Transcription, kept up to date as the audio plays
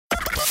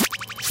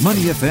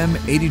Money FM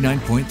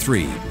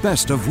 89.3,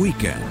 best of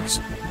weekends.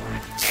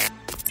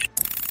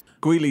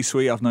 Gwilym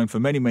Sui I've known for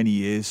many, many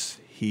years.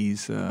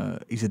 He's a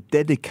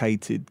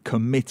dedicated,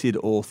 committed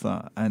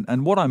author.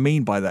 And what I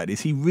mean by that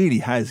is he really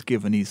has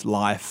given his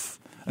life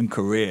and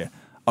career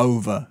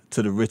over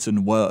to the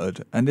written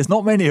word. And there's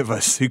not many of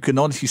us who can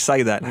honestly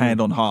say that hand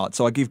on heart.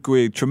 So I give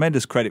Gwilym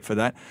tremendous credit for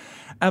that.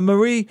 And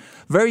Marie,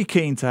 very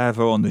keen to have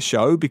her on the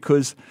show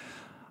because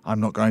I'm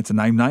not going to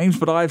name names,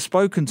 but I've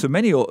spoken to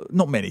many, or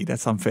not many,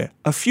 that's unfair,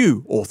 a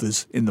few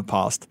authors in the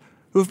past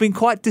who have been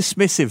quite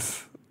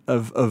dismissive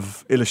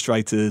of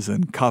illustrators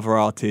and cover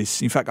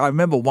artists. In fact, I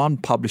remember one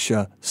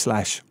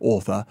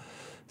publisher/author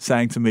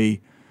saying to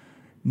me,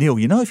 Neil,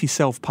 you know, if you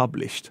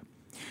self-published,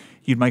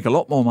 you'd make a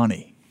lot more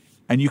money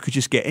and you could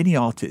just get any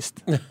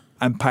artist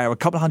and pay her a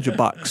couple of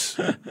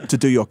 $100 to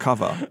do your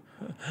cover.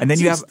 And then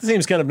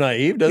seems kind of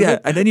naive, doesn't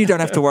it? And then you don't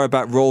have to worry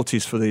about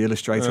royalties for the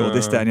illustrator or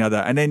this, that, and the other.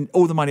 And then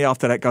all the money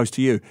after that goes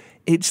to you.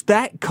 It's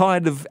that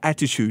kind of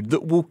attitude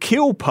that will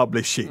kill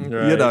publishing.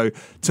 Right. You know,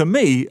 to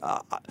me,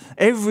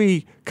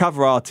 every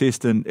cover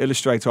artist and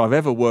illustrator I've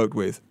ever worked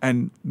with,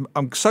 and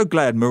I'm so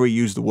glad Marie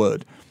used the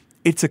word,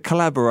 it's a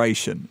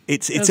collaboration.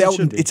 It's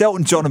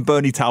Elton John and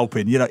Bernie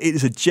Taupin. You know, it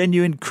is a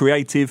genuine,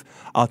 creative,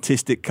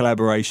 artistic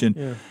collaboration.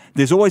 Yeah.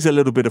 There's always a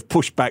little bit of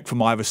pushback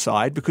from either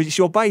side because it's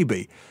your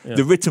baby. Yeah.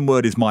 The written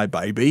word is my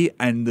baby,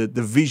 and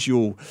the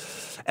visual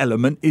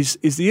element is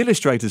the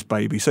illustrator's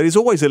baby. So there's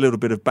always a little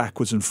bit of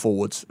backwards and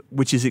forwards,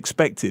 which is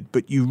expected.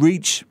 But you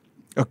reach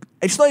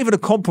it's not even a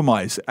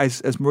compromise,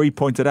 as Marie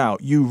pointed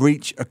out. You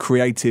reach a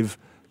creative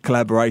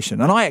collaboration,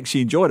 and I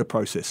actually enjoy the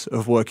process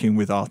of working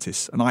with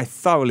artists, and I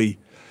thoroughly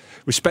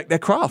respect their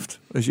craft,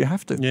 as you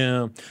have to.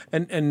 Yeah,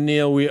 and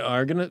Neil, we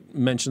are going to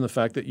mention the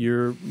fact that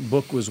your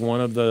book was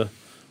one of the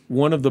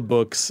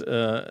books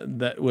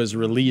that was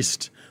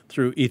released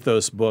through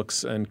Ethos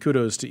Books, and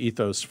kudos to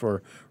Ethos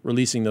for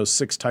releasing those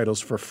 6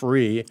 titles for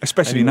free.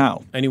 Especially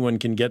now. Anyone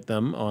can get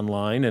them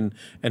online and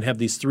have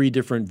these 3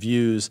 different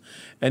views.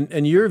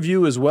 And your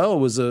view as well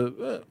was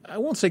I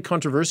won't say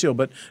controversial,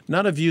 but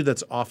not a view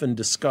that's often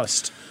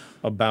discussed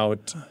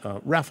about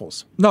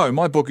raffles. No,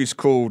 my book is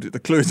called, the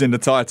clue is in the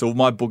title,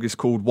 my book is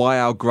called Why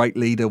Our Great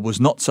Leader Was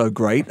Not So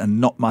Great and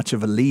Not Much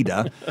of a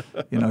Leader.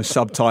 You know,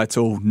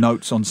 subtitle,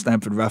 Notes on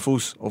Stamford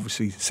Raffles.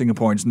 Obviously,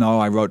 Singaporeans know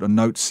I wrote a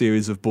notes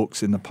series of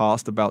books in the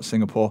past about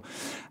Singapore.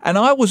 And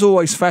I was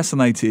always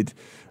fascinated,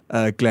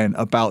 Glenn,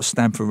 about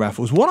Stamford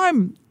Raffles. What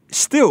I'm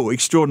still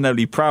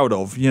extraordinarily proud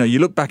of, you know, you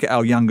look back at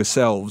our younger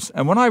selves,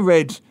 and when I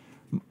read,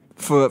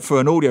 for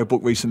an audio book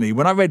recently,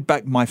 when I read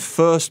back my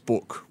first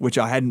book, which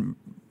I hadn't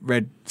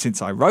read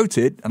since I wrote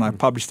it, and I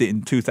published it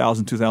in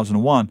 2000,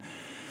 2001,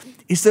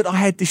 is that I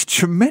had this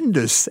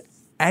tremendous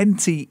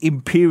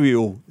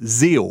anti-imperial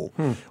zeal,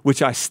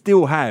 which I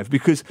still have,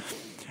 because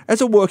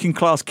as a working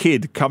class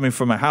kid coming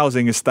from a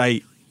housing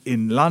estate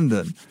in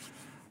London,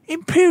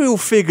 imperial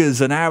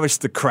figures and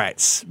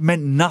aristocrats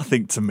meant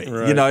nothing to me.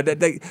 Right. You know,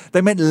 they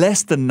meant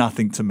less than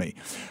nothing to me.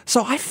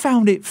 So I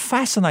found it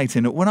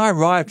fascinating that when I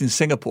arrived in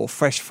Singapore,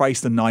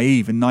 fresh-faced and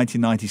naive in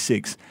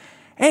 1996,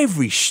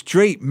 every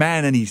street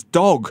man and his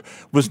dog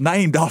was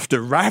named after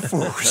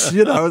Raffles.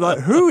 You know, like,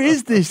 who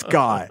is this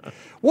guy?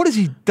 What has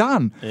he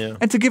done? Yeah.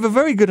 And to give a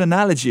very good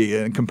analogy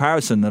and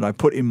comparison that I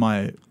put in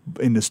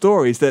the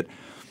story is that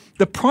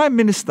the Prime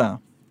Minister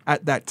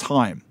at that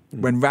time,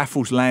 when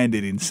Raffles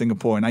landed in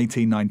Singapore in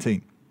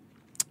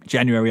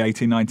January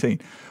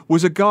 1819,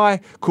 was a guy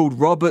called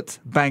Robert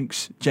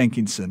Banks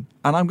Jenkinson.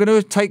 And I'm going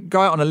to take a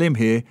guy on a limb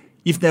here.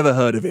 You've never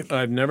heard of him.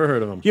 I've never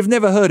heard of him. You've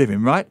never heard of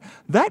him, right?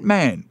 That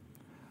man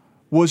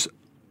was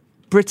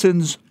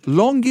Britain's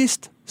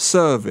longest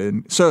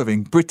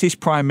serving British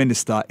Prime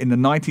Minister in the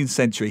 19th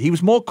century. He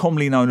was more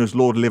commonly known as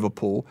Lord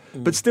Liverpool,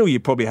 but still you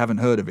probably haven't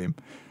heard of him.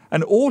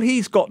 And all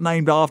he's got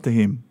named after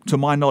him, to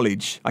my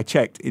knowledge, I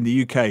checked, in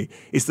the UK,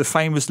 is the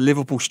famous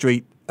Liverpool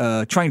Street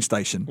train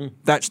station.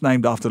 That's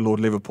named after Lord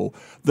Liverpool.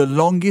 The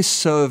longest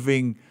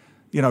serving,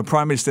 you know,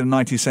 Prime Minister in the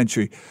 19th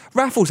century.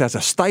 Raffles has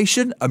a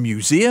station, a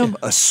museum,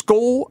 a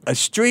school, a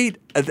street.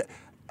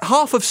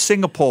 Half of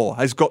Singapore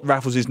has got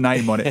Raffles'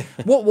 name on it.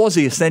 What was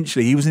he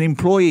essentially? He was an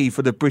employee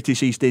for the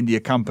British East India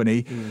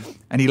Company,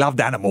 and he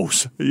loved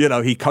animals. You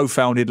know, he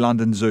co-founded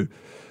London Zoo.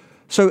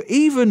 So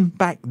even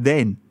back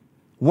then,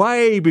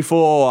 way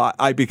before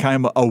I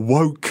became a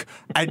woke,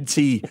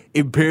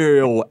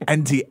 anti-imperial,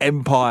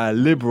 anti-empire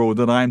liberal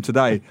that I am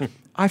today,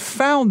 I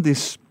found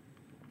this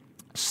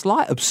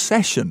slight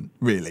obsession,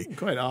 really.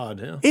 Quite odd,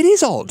 yeah. It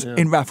is odd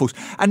in Raffles.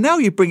 And now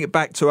you bring it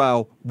back to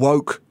our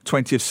woke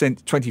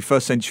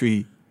 21st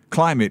century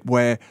climate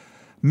where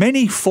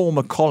many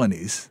former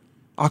colonies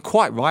are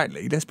quite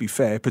rightly, let's be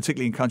fair,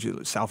 particularly in countries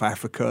like South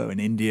Africa and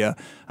India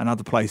and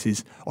other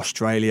places,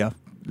 Australia,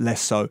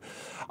 less so,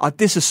 are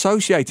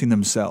disassociating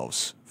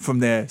themselves from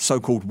their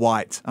so-called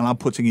white, and I'm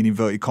putting in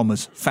inverted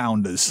commas,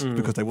 founders,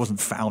 because they wasn't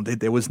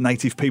founded, there was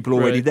native people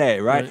already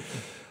there, right?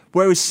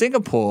 Whereas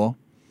Singapore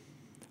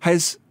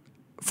has,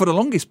 for the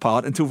longest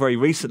part, until very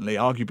recently,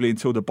 arguably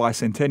until the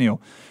bicentennial,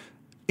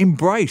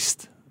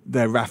 embraced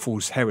their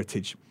Raffles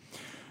heritage.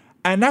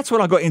 And that's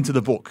when I got into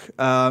the book.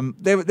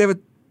 There were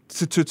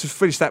to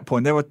finish that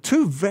point, there were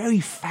two very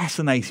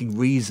fascinating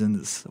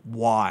reasons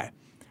why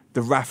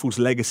the Raffles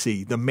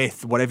legacy, the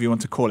myth, whatever you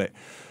want to call it,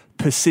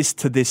 persists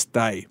to this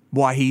day.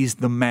 Why he's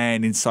the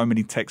man in so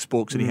many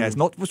textbooks, and he has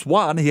not just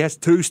one, he has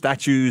two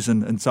statues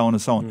and so on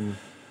and so on.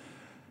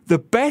 The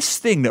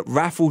best thing that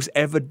Raffles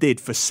ever did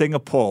for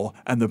Singapore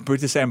and the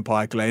British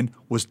Empire, Glenn,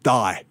 was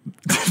die.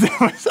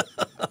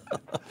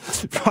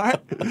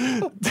 Right?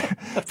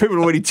 People are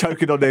already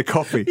choking on their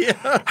coffee.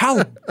 Yeah.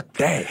 How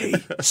dare he?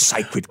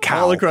 Sacred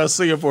cow. All across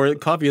Singapore,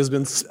 coffee has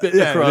been spit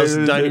across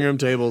dining room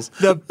tables.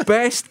 The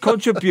best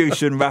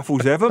contribution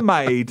Raffles ever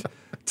made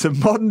to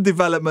modern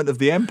development of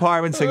the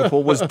empire in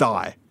Singapore was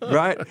die,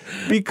 right?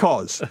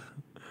 Because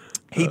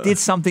he did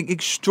something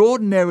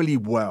extraordinarily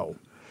well.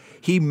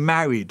 He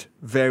married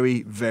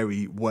very,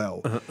 very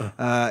well.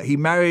 He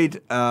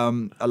married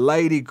a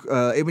lady,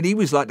 he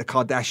was like the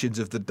Kardashians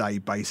of the day,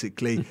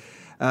 basically.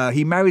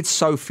 He married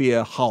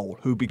Sophia Hull,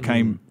 who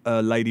became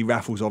Lady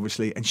Raffles,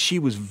 obviously, and she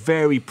was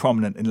very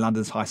prominent in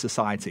London's high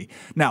society.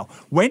 Now,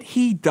 when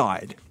he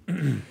died,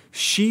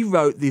 she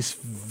wrote this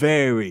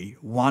very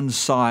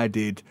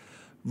one-sided,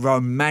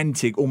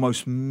 romantic,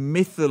 almost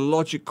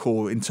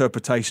mythological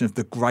interpretation of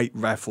the great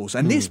Raffles.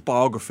 And this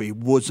biography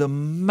was a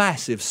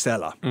massive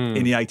seller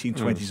in the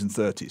 1820s and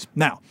 30s.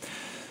 Now,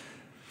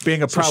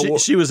 being a proud...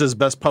 she was his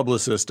best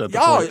publicist at the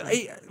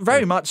point.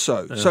 Very much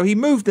so. Yeah. So he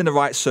moved in the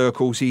right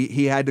circles.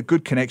 He had a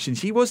good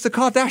connections. He was the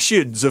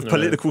Kardashians of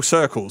political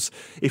circles,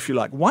 if you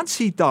like. Once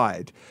he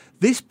died,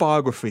 this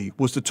biography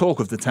was the talk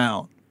of the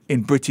town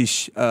in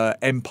British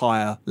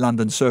Empire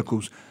London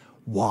circles.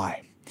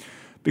 Why?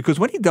 Because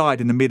when he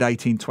died in the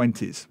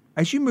mid-1820s,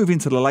 as you move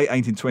into the late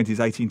 1820s,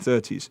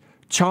 1830s,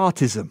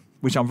 Chartism,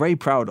 which I'm very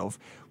proud of,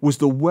 was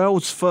the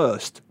world's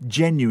first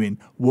genuine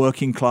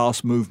working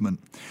class movement,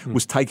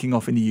 was taking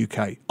off in the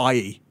UK,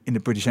 i.e. in the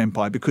British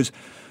Empire, because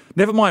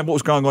never mind what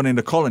was going on in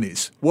the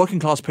colonies, working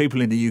class people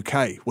in the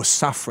UK were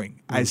suffering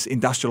as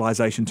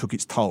industrialisation took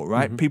its toll,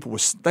 right? People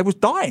were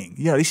dying.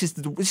 You know, this is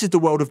the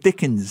world of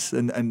Dickens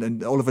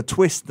and Oliver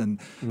Twist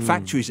and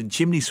factories and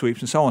chimney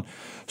sweeps and so on.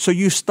 So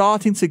you're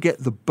starting to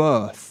get the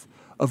birth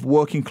of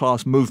working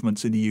class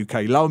movements in the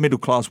UK, lower middle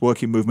class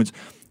working movements.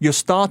 You're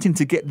starting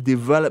to get the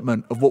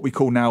development of what we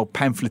call now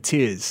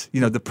pamphleteers. You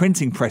know, the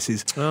printing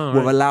presses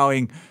were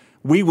allowing...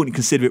 We wouldn't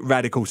consider it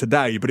radical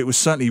today, but it was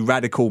certainly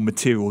radical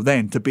material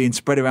then, to being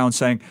spread around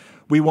saying,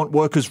 we want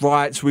workers'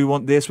 rights, we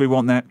want this, we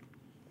want that.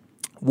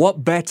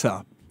 What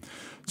better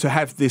to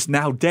have this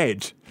now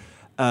dead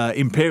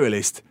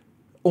imperialist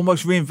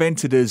almost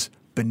reinvented as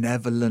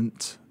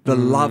benevolent, the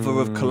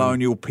lover of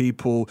colonial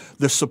people,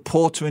 the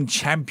supporter and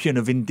champion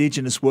of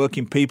indigenous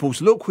working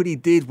peoples. Look what he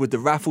did with the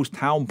Raffles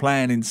Town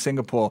Plan in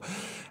Singapore.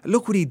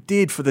 Look what he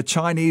did for the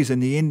Chinese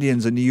and the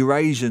Indians and the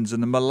Eurasians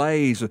and the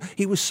Malays.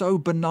 He was so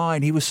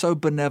benign. He was so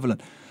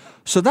benevolent.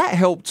 So that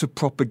helped to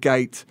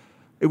propagate.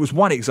 It was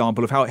one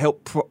example of how it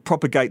helped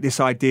propagate this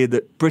idea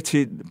that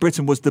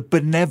Britain was the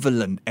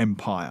benevolent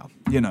empire.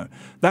 You know,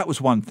 that was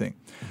one thing.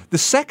 The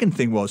second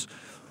thing was,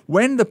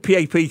 when the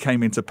PAP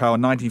came into power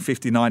in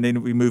 1959,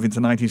 then we move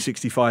into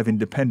 1965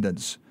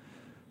 independence,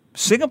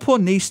 Singapore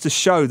needs to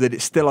show that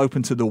it's still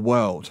open to the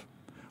world.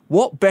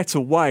 What better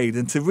way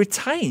than to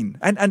retain?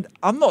 And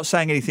I'm not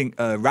saying anything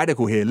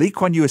radical here. Lee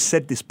Kuan Yew has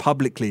said this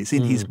publicly. It's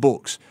in his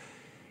books.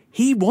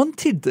 He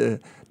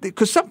wanted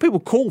because some people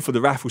call for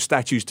the Raffles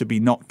statues to be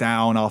knocked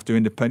down after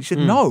independence. He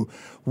said, no,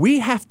 we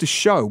have to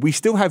show. We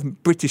still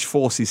have British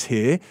forces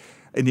here.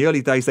 In the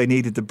early days, they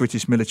needed the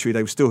British military.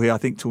 They were still here, I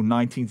think, till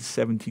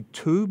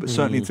 1972, but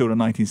certainly until the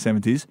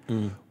 1970s.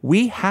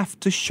 We have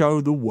to show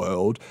the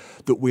world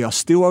that we are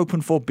still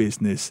open for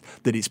business,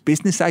 that it's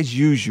business as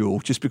usual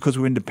just because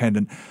we're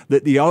independent,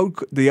 that the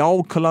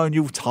old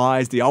colonial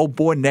ties, the old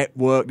boy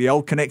network, the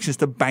old connections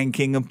to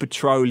banking and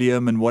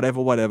petroleum and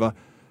whatever,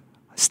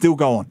 still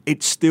go on.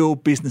 It's still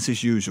business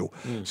as usual.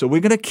 So we're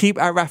going to keep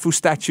our Raffles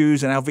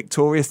statues and our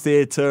Victoria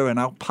Theatre and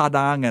our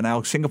Padang and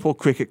our Singapore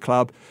Cricket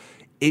Club.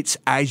 It's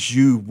as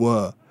you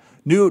were.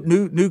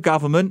 New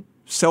government,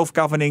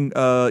 self-governing,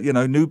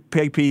 new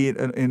PAP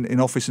in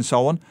office and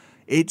so on.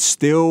 It's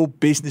still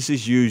business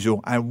as usual.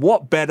 And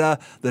what better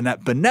than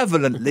that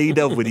benevolent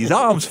leader with his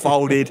arms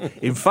folded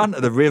in front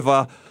of the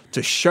river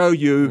to show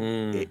you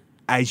it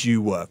as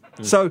you were.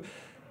 So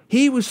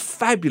he was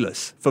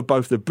fabulous for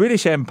both the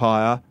British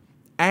Empire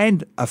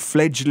and a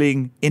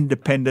fledgling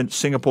independent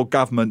Singapore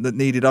government that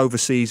needed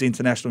overseas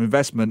international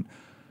investment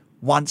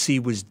once he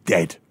was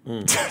dead.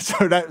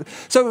 So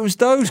it was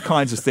those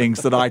kinds of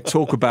things that I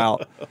talk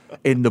about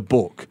in the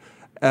book.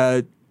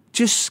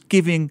 Just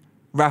giving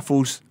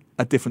Raffles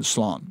a different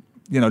slant,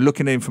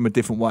 looking at him from a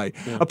different way.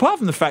 Yeah. Apart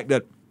from the fact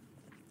that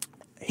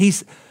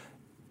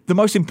the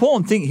most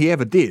important thing he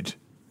ever did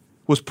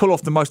was pull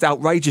off the most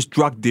outrageous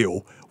drug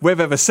deal we've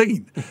ever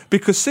seen,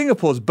 because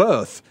Singapore's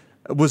birth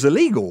was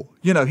illegal.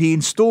 He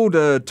installed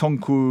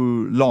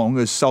Tunku Long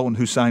as Sultan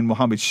Hussein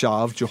Muhammad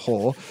Shah of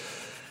Johor.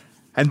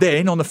 And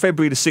then on the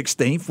February the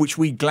 16th,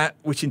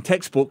 which in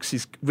textbooks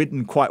is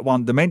written quite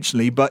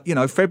one-dimensionally, but,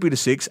 February the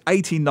 6th,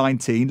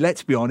 1819,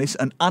 let's be honest,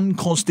 an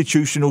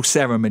unconstitutional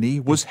ceremony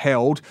was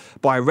held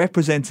by a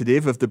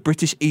representative of the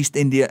British East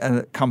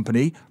India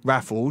Company,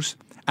 Raffles,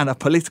 and a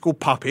political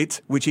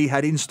puppet, which he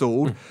had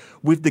installed,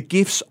 with the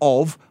gifts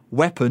of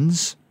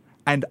weapons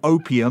and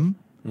opium.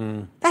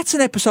 That's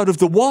an episode of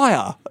The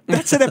Wire.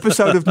 That's an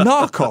episode of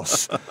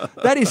Narcos.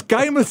 That is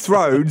Game of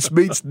Thrones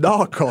meets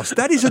Narcos.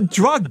 That is a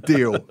drug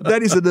deal.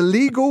 That is an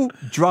illegal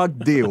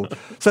drug deal.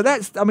 So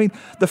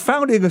the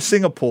founding of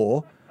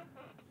Singapore,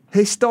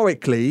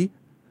 historically,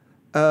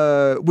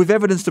 with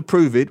evidence to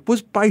prove it,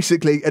 was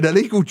basically an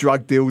illegal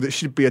drug deal that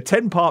should be a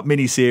 10-part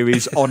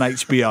miniseries on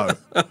HBO.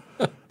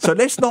 So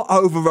let's not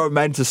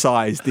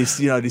over-romanticize this,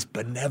 this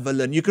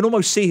benevolent. You can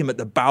almost see him at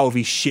the bow of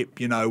his ship,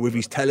 with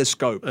his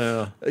telescope,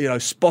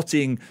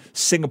 spotting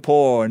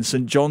Singapore and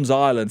St. John's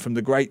Island from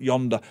the great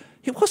yonder.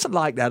 It wasn't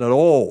like that at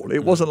all.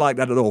 It wasn't like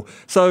that at all.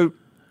 So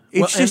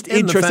it's just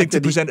interesting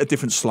to present a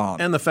different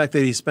slant. And the fact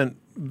that he spent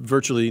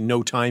virtually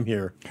no time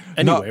here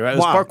anyway, right? It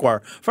was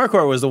Farquhar.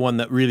 Farquhar was the one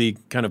that really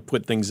kind of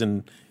put things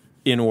in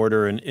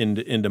order and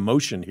into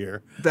motion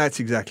here. That's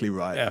exactly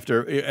right.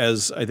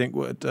 As I think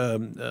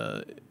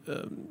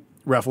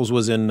Raffles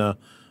was in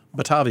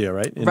Batavia,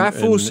 right?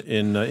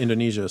 In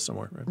Indonesia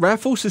somewhere. Right?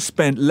 Raffles has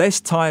spent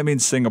less time in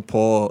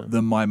Singapore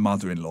than my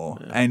mother-in-law,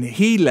 and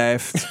he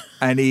left,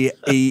 and he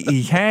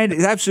handed.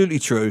 It's absolutely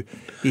true.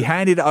 He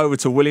handed it over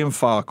to William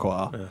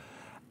Farquhar,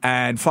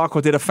 and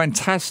Farquhar did a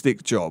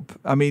fantastic job.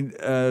 I mean.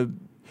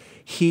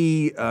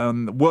 He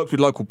worked with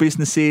local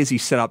businesses. He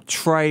set up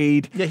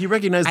trade. Yeah, he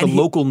recognized the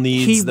local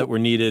needs that were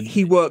needed.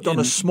 He worked on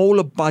a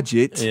smaller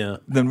budget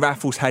than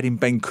Raffles had in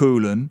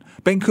Bencoolen.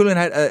 Bencoolen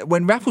had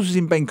when Raffles was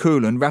in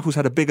Bencoolen, Raffles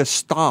had a bigger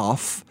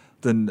staff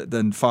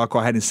than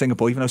Farquhar had in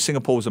Singapore, even though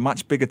Singapore was a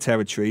much bigger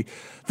territory.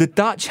 The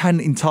Dutch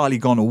hadn't entirely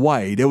gone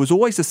away. There was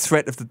always the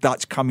threat of the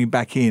Dutch coming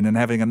back in and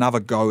having another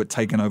go at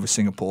taking over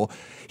Singapore.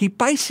 He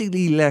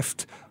basically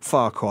left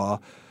Farquhar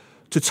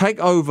to take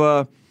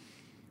over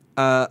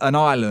an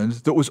island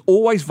that was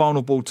always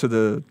vulnerable to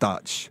the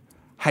Dutch,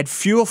 had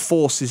fewer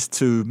forces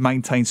to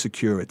maintain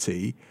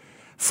security,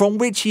 from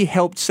which he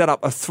helped set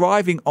up a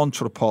thriving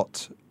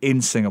entrepot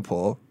in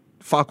Singapore.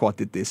 Farquhar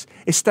did this,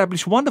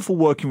 established wonderful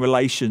working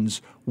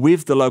relations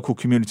with the local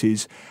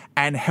communities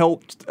and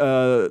helped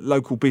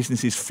local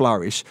businesses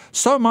flourish,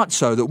 so much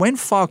so that when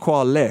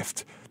Farquhar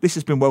left, this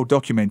has been well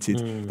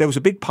documented. There was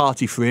a big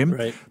party for him.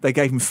 Right. They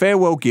gave him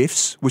farewell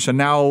gifts, which are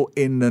now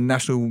in the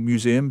National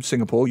Museum,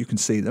 Singapore. You can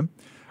see them.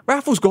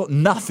 Raffles got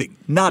nothing,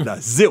 nada,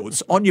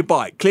 zilts, on your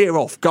bike, clear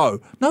off, go.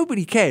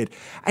 Nobody cared.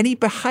 And he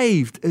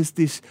behaved as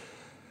this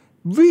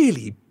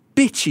really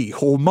bitchy,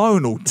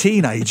 hormonal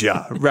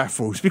teenager,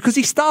 Raffles, because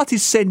he started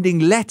sending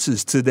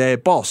letters to their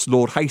boss,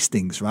 Lord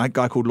Hastings, right? A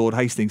guy called Lord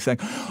Hastings, saying,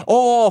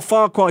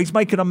 Farquhar, he's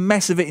making a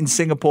mess of it in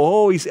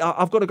Singapore.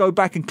 I've got to go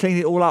back and clean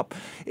it all up.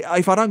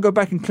 If I don't go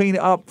back and clean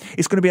it up,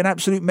 it's going to be an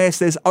absolute mess.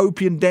 There's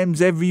opium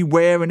dens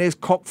everywhere and there's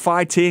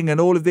cockfighting and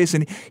all of this.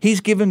 And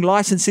he's giving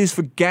licenses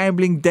for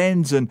gambling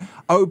dens and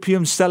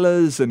opium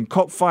sellers and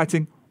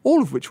cockfighting.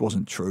 All of which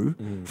wasn't true.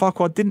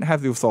 Farquhar didn't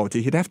have the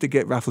authority. He'd have to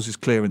get Raffles'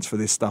 clearance for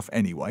this stuff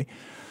anyway.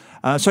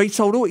 So he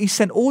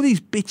sent all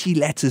these bitchy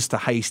letters to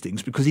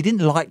Hastings because he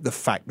didn't like the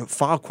fact that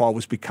Farquhar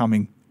was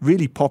becoming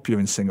really popular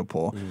in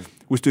Singapore,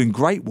 was doing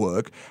great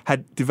work,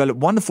 had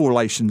developed wonderful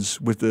relations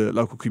with the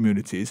local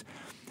communities.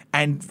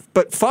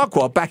 But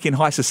Farquhar back in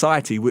high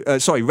society,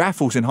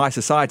 Raffles in high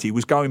society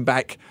was going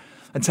back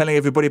and telling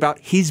everybody about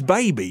his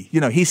baby,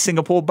 his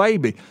Singapore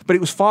baby. But it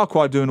was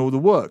Farquhar doing all the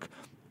work.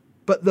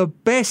 But the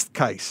best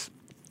case,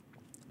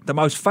 the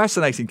most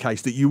fascinating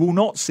case that you will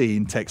not see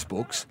in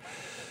textbooks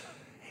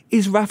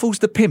is Raffles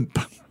the Pimp.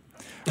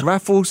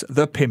 Raffles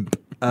the Pimp.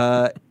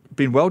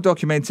 Been well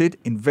documented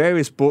in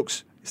various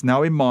books. It's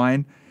now in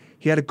mine.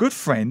 He had a good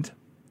friend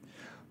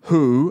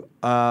who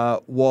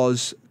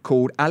was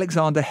called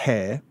Alexander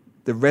Hare,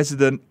 the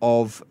resident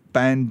of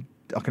I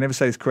can never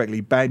say this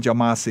correctly,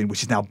 Banjarmasin,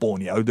 which is now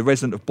Borneo, the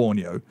resident of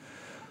Borneo,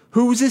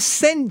 who was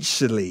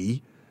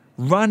essentially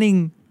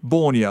running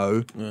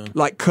Borneo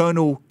like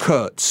Colonel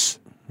Kurtz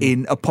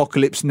in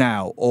Apocalypse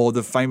Now or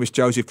the famous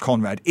Joseph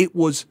Conrad. It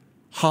was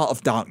Heart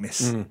of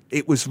Darkness.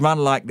 It was run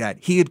like that.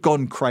 He had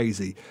gone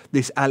crazy,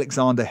 this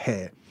Alexander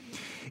Hare.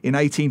 In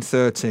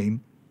 1813,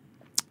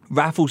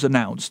 Raffles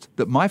announced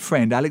that my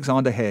friend,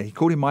 Alexander Hare, he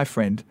called him my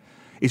friend,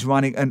 is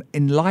running an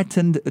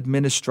enlightened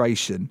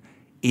administration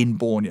in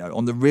Borneo,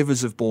 on the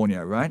rivers of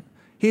Borneo, right?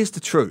 Here's the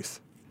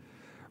truth.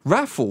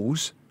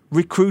 Raffles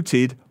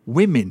recruited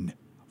women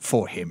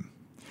for him.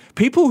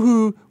 People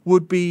who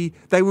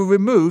they were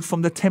removed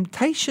from the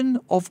temptation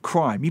of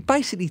crime. He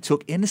basically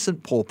took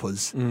innocent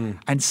paupers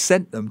and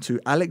sent them to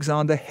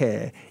Alexander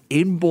Hare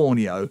in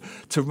Borneo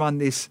to run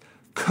this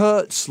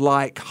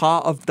Kurtz-like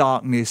Heart of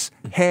Darkness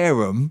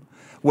harem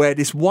where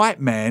this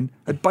white man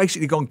had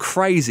basically gone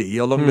crazy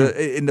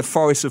in the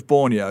forests of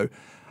Borneo,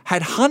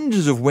 had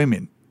hundreds of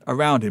women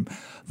around him.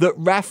 that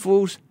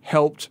Raffles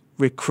helped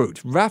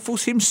recruit.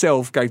 Raffles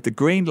himself gave the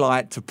green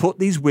light to put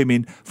these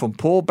women from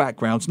poor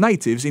backgrounds,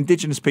 natives,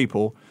 indigenous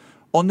people,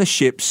 on the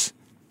ships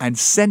and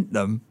sent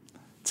them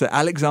to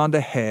Alexander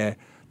Hare,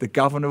 the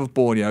governor of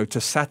Borneo,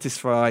 to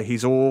satisfy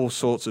his all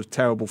sorts of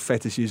terrible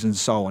fetishes and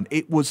so on.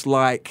 It was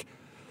like,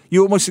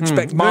 you almost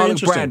expect Marlon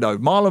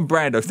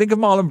Brando. Think of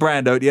Marlon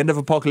Brando at the end of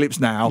Apocalypse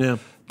Now. Yeah.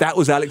 That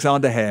was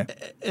Alexander Hare.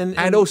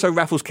 And also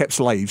Raffles kept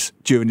slaves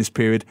during this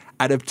period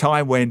at a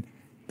time when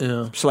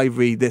the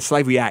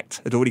Slavery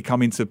Act had already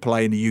come into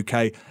play in the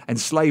UK and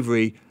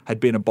slavery had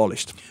been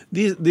abolished.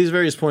 These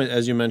various points,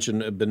 as you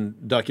mentioned, have been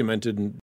documented and